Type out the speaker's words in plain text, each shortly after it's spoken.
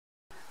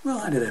Well,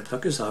 hi there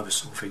pluggers, I have a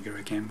sore finger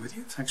again with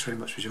you. Thanks very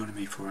much for joining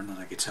me for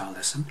another guitar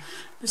lesson.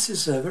 This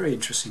is a very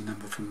interesting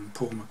number from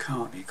Paul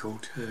McCartney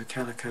called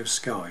Calico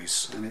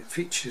Skies, and it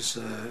features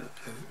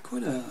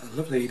quite a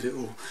lovely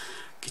little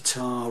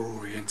guitar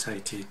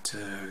orientated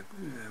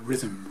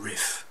rhythm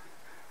riff.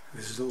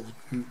 There's little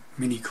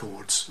mini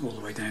chords all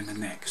the way down the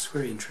neck. It's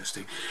very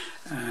interesting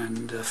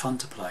and fun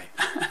to play.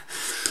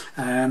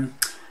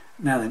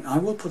 Now then, I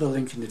will put a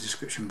link in the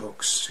description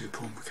box to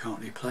Paul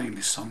McCartney playing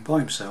this song by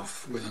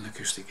himself with an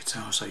acoustic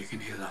guitar, so you can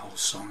hear the whole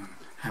song,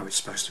 how it's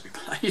supposed to be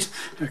played.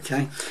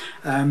 Okay.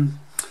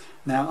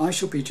 Now I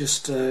shall be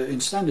just in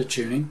standard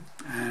tuning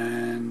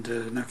and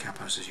no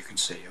capos, as you can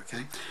see.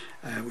 Okay,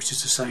 which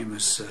is the same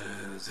as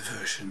the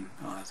version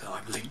that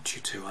I've linked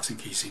you to. I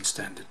think he's in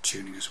standard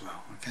tuning as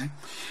well. Okay.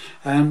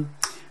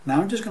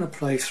 Now I'm just going to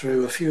play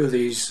through a few of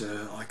these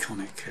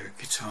iconic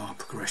guitar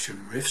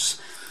progression riffs.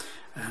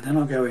 And then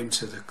I'll go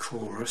into the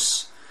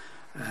chorus,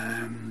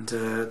 and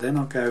then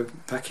I'll go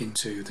back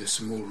into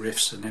some more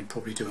riffs, and then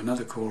probably do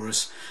another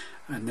chorus,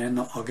 and then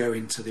I'll go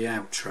into the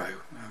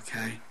outro.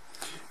 Okay,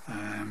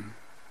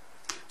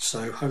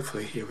 so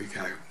hopefully here we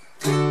go.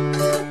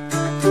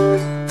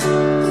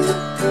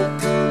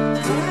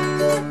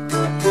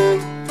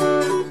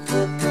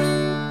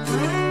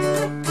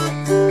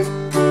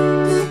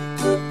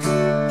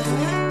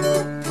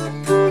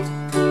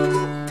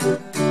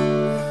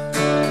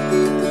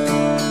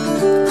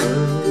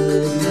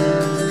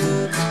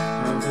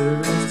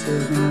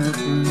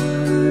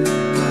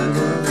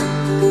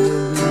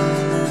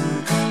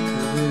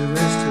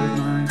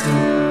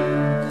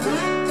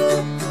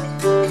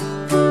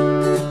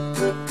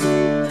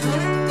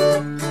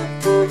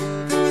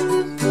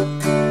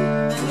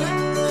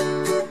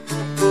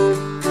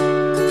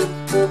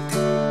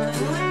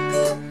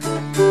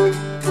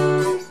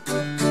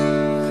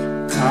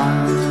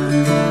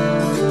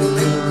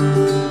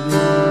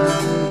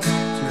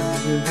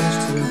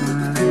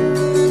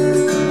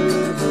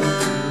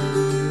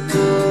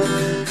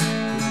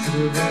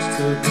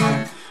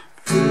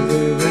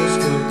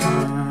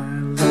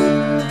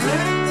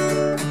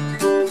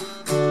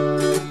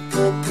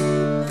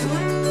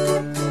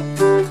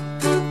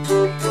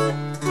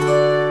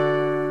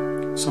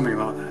 Something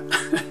like that.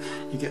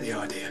 You get the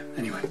idea.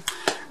 Anyway,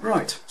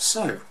 right,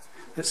 so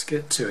let's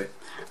get to it.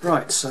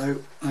 Right,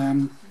 so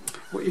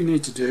what you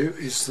need to do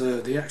is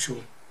the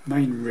actual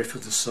main riff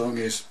of the song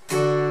is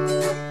okay,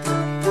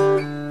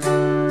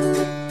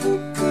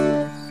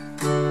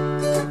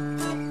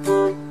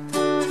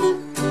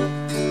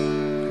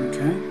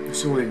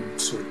 it's all in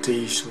sort of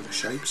D sort of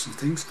shapes and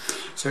things.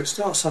 So it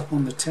starts up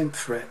on the 10th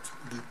fret,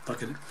 like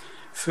the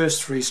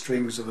first 3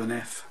 strings of an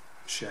F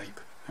shape.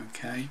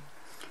 Okay.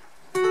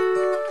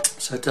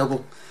 So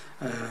double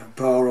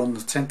bar on the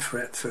 10th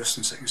fret, 1st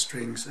and 2nd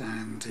strings,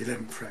 and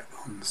 11th fret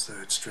on the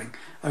 3rd string,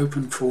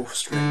 open 4th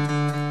string.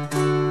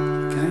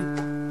 Okay.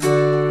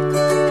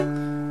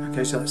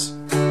 Okay, so that's.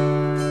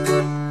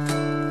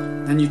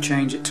 Then you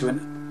change it to a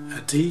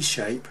D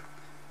shape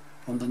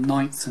on the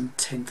 9th and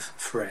 10th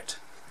fret.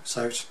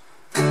 So it's.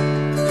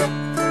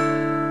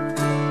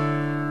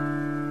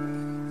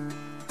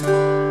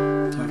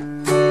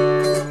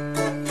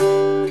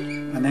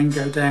 Then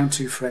go down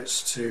 2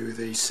 frets to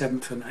the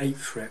 7th and 8th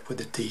fret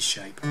with a D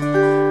shape,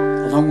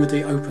 along with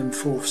the open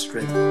 4th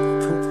string.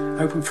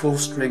 Open 4th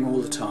string all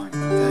the time.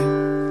 Okay,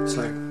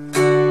 so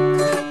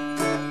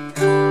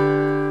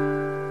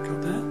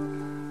got that?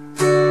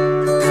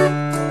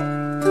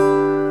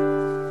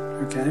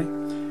 Okay,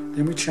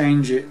 then we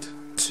change it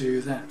to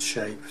that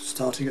shape,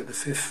 starting at the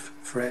 5th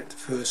fret,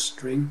 1st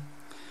string,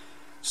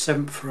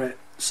 7th fret,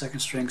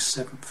 2nd string,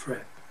 7th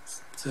fret,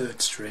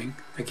 3rd string,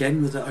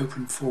 again with the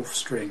open 4th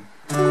string.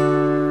 So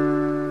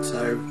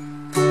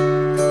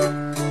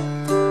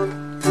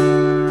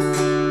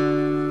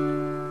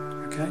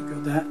okay,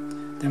 got that.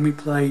 Then we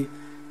play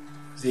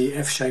the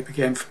F shape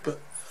again, but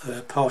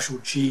a partial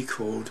G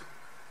chord,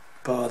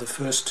 bar the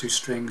first 2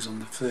 strings on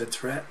the 3rd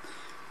fret,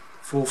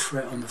 4th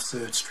fret on the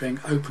 3rd string,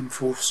 open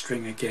 4th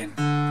string again.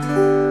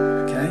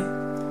 Okay,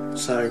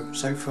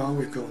 so far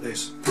we've got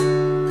this.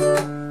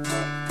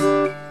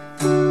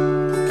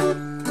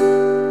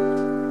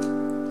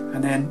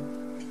 And then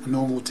a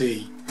normal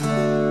D.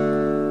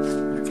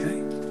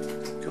 Okay,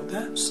 got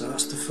that? So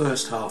that's the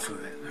first half of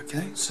it.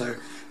 Okay, so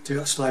do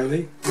that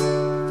slowly.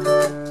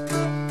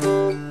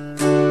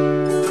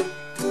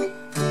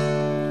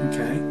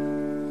 Okay,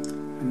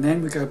 and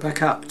then we go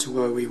back up to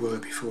where we were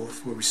before,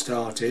 where we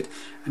started,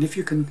 and if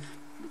you can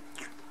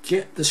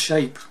get the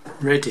shape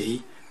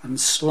ready and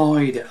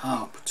slide it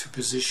up to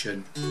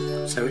position,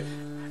 so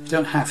you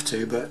don't have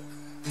to, but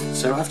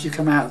so after you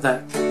come out of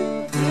that,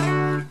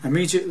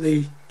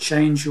 immediately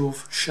change your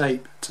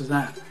shape to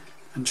that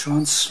and try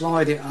and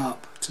slide it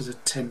up to the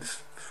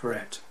 10th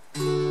fret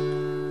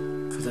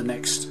for the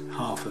next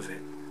half of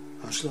it.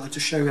 I'd just like to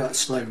show you that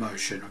slow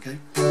motion. Okay.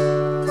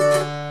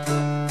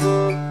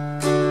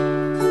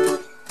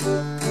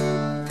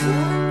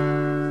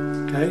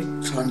 Okay,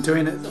 so I'm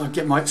doing it. I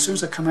get my, as soon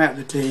as I come out of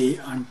the D,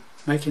 I'm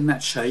making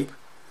that shape,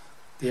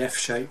 the F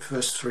shape,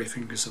 first 3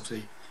 fingers of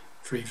the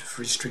three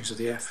strings of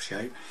the F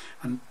shape,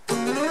 and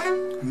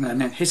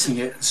then hitting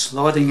it and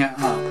sliding it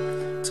up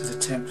to the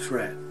 10th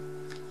fret.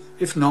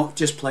 If not,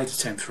 just play the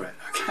 10th fret.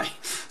 Okay,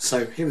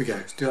 so here we go.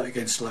 Let's do that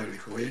again slowly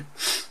for you.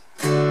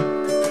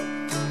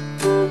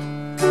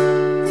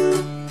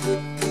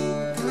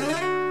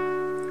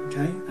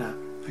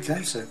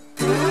 Okay, so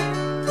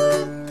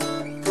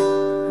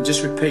and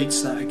just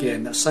repeats that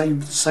again. That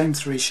same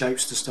three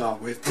shapes to start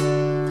with.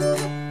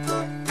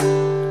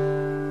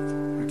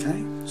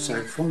 Okay,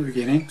 so from the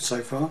beginning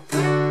so far.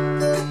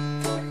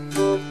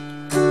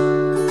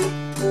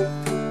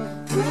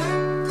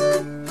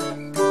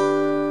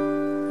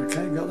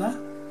 Okay, got that?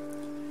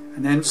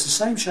 And then it's the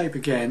same shape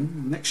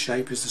again. The next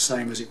shape is the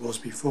same as it was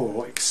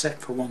before,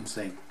 except for one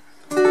thing.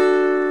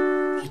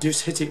 You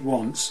just hit it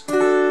once,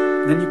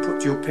 and then you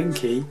put your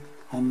pinky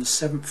on the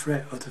 7th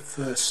fret of the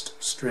first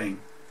string.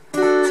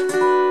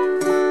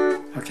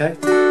 Okay?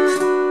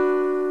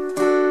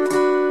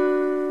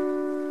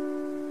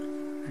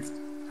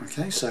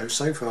 Okay, so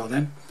far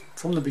then,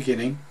 from the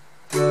beginning.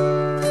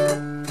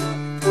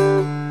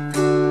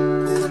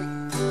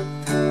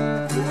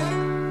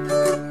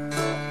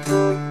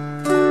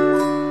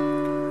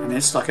 And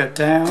it's like a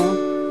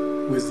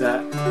down with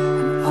that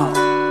and up.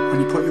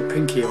 When you put your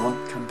pinky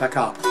on, come back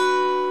up.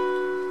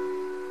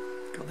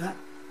 Got that?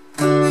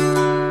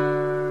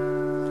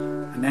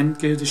 And then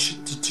go the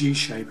G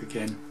shape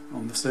again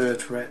on the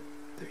 3rd fret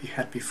that you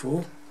had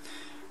before,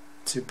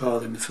 to bar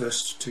then the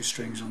first two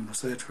strings on the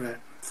 3rd fret,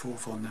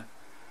 4th on the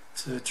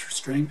 3rd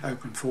string,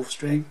 open 4th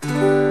string,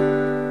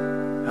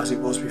 as it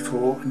was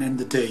before, and then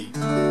the D.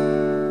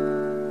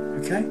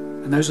 Okay,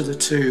 and those are the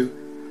two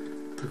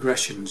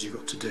progressions you've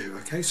got to do.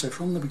 Okay, so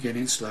from the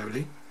beginning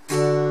slowly.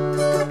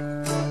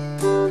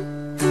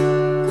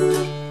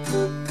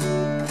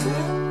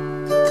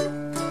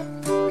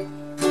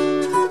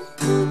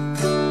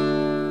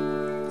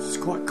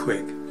 Quite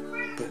quick,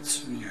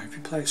 but you know, if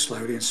you play it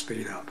slowly and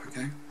speed up,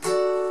 okay?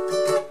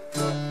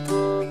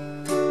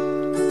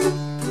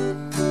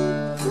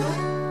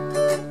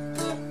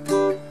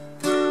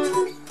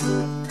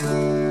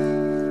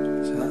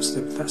 So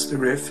that's the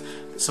riff.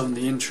 It's on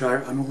the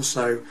intro and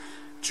also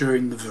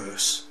during the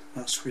verse.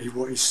 That's really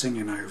what he's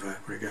singing over,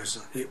 where he goes,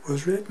 "It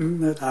was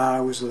written that I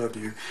always loved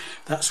you."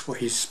 That's what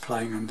he's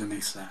playing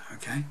underneath that,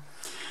 okay?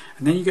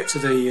 And then you get to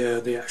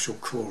the actual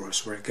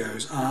chorus where it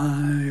goes,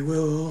 "I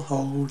will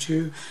hold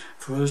you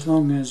for as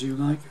long as you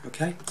like."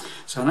 Okay,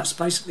 so that's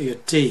basically a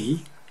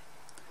D.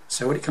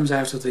 So when it comes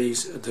out of the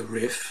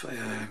riff,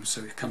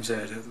 so it comes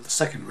out of the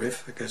second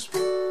riff, it goes,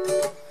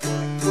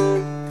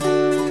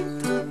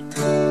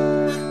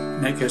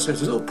 and it goes. So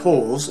there's a little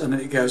pause, and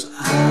then it goes,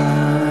 "I,"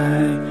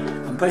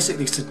 and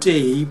basically it's a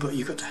D, but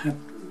you've got to have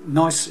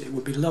nice. It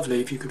would be lovely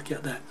if you could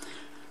get that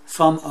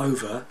thumb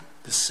over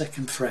the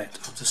 2nd fret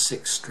of the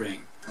 6th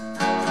string.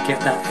 Get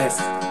that F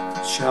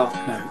sharp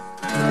note.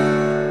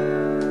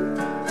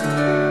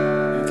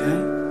 Okay?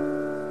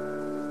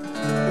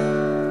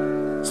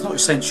 It's not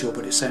essential,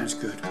 but it sounds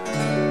good.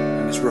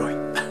 And it's right.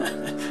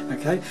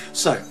 Okay?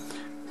 So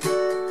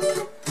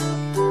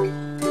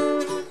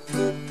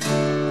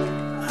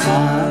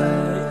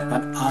I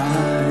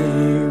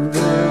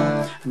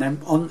will, and then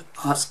on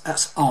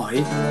that's I,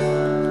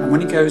 and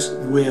when it goes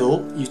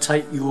will, you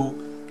take your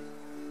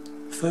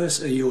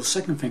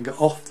 2nd finger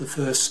off the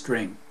 1st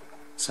string.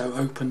 So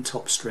open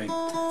top string,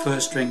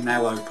 1st string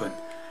now open,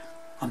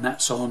 and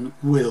that's on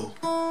will.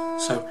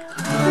 So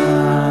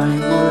I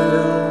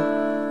will,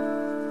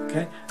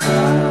 okay, I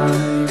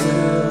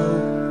will.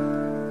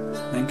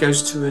 Then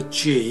goes to a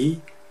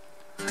G,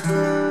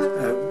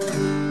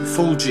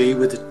 full G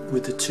with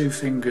the 2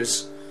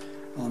 fingers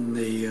on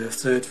the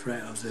 3rd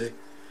fret of the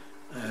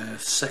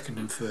 2nd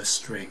and 1st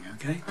string.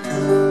 Okay,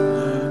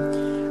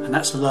 and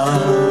that's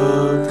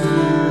love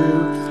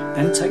you.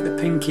 Then take the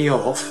pinky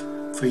off.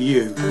 For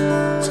you,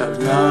 so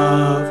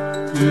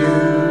love you.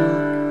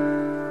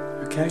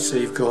 Okay, so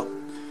you've got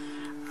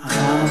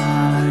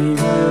I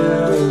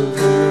will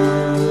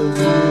love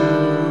you.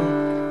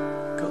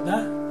 Got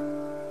that?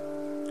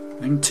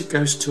 Then it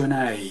goes to an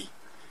A.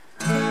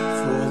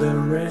 For the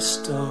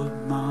rest of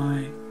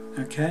my.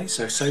 Okay,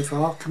 so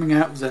far coming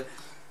out of the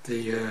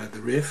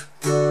riff.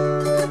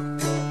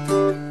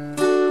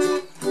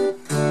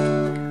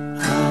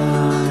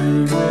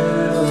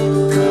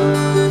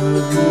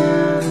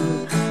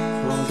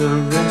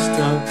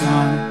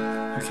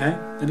 Okay,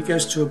 then it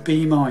goes to a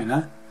B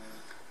minor,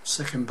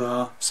 second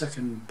bar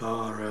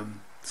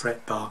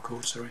fret bar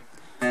chord, sorry,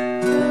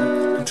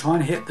 and try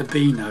and hit the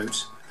B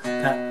note,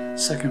 that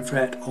 2nd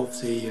fret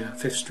of the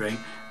 5th string.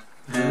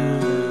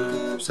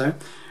 So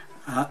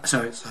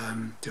it's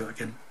do it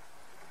again.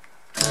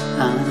 I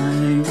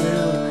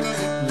will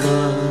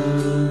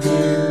love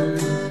you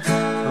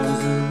for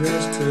the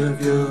rest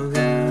of your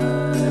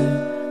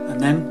life, and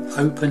then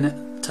open it,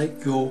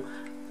 take your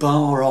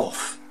bar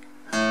off.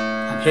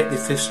 Hit the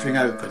 5th string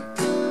open,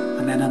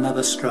 and then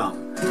another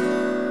strum.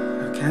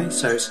 Okay,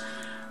 so it's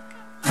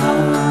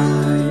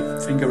I,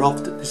 finger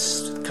off,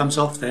 this comes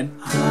off then.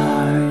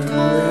 I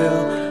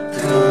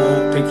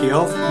will, pinky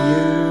off,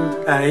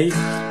 you, A,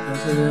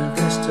 to the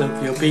rest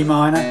of your B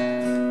minor,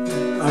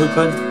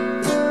 open,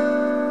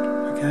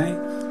 okay,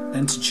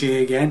 then to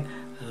G again,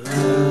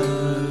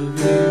 love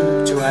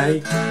you, to A,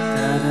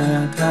 da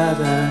da da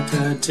da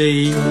da,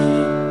 D,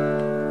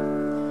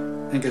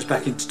 then goes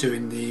back into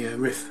doing the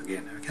riff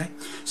again, okay.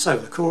 So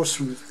the chorus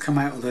come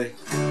out of the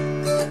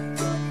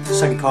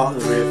second part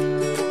of the riff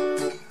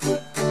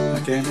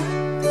again,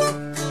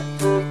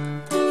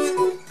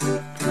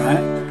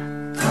 right,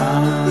 I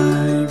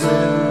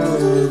will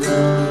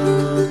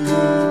love you,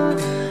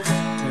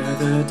 da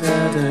da da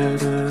da da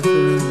da,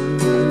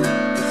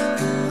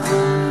 I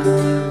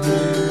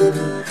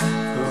will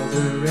for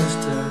the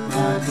rest of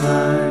my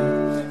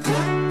life,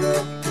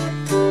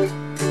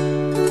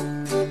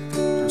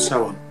 and so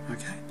on.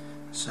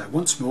 So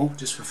once more,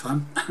 just for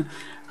fun,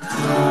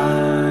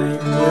 I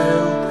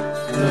will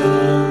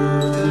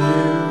love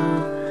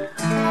you,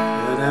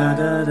 da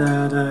da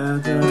da da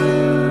da,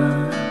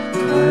 I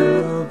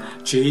will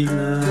G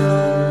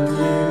love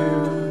you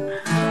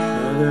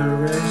for the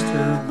rest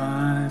of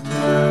my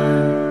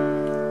life.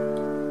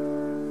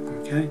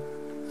 Okay,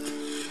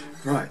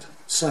 right.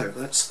 So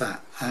that's that.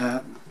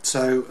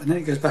 And then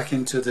it goes back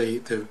into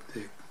the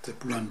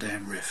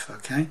rundown riff,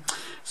 okay,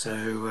 so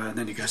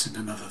then it goes into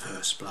another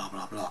verse, blah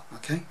blah blah,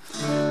 okay,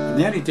 and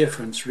the only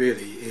difference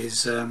really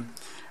is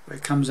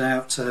it comes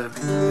out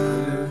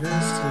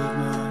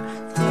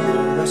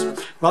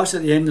right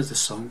at the end of the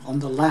song, on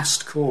the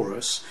last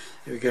chorus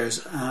it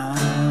goes, I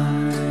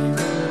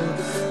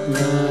will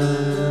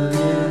love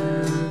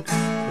you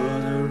for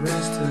the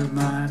rest of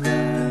my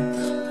life,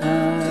 I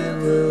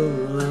will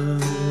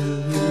love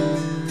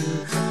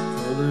you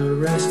for the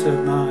rest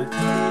of my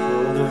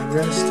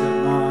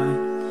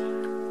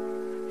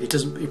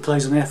he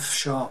plays an F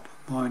sharp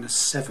minor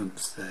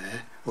 7th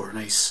there, or an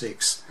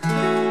A6.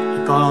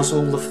 He bars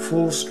all the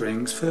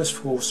first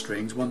four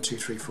strings, 1, 2,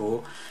 3,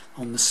 4,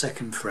 on the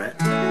 2nd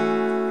fret,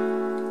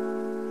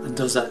 and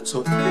does that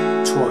sort of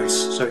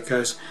twice. So it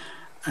goes,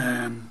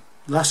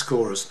 last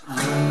chorus, I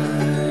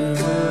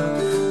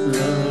will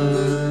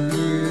love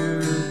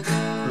you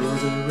for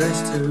the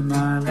rest of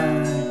my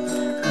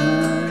life, I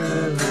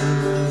will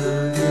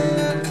love you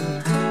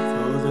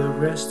for the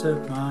rest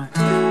of my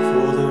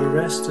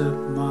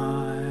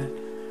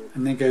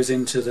and then goes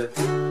into the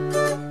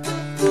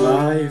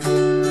live,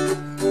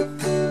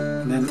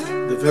 and then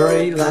the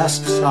very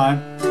last time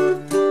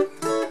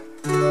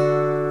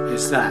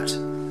is that.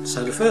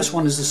 So the first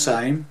one is the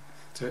same,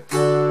 but the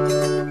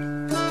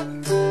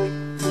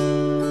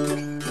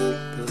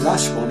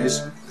last one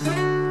is,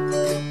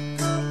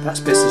 that's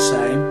best the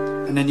same,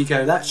 and then you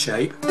go that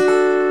shape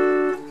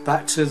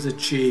back to the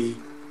G,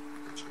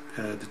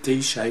 the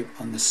D shape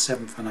on the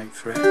 7th and 8th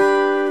fret,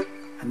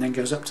 and then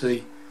goes up to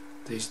the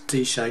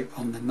D shape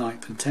on the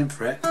 9th and 10th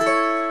fret,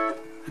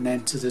 and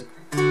then to the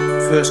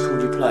first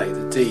chord you play,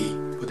 the D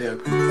with the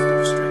open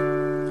 4th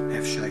string,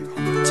 F shape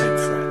on the 10th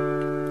fret.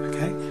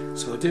 Okay,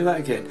 so I'll do that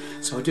again.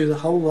 So I'll do the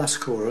whole last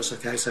chorus.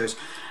 Okay, so it's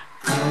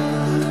I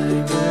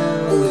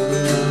will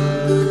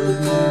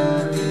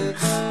love you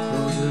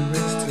for the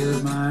rest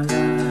of my life,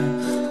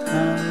 I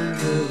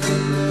will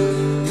love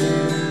you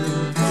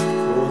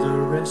for the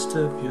rest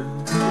of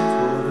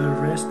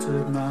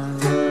my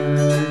life.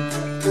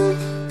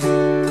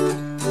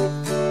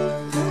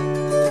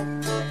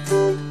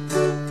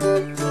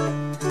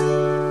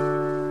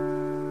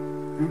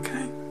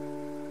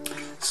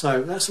 So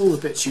that's all the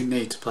bits you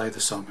need to play the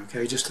song,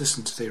 okay? Just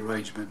listen to the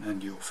arrangement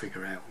and you'll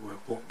figure out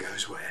what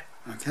goes where,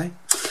 okay?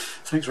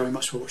 Thanks very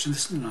much for watching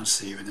this, and I'll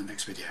see you in the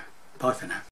next video. Bye for now.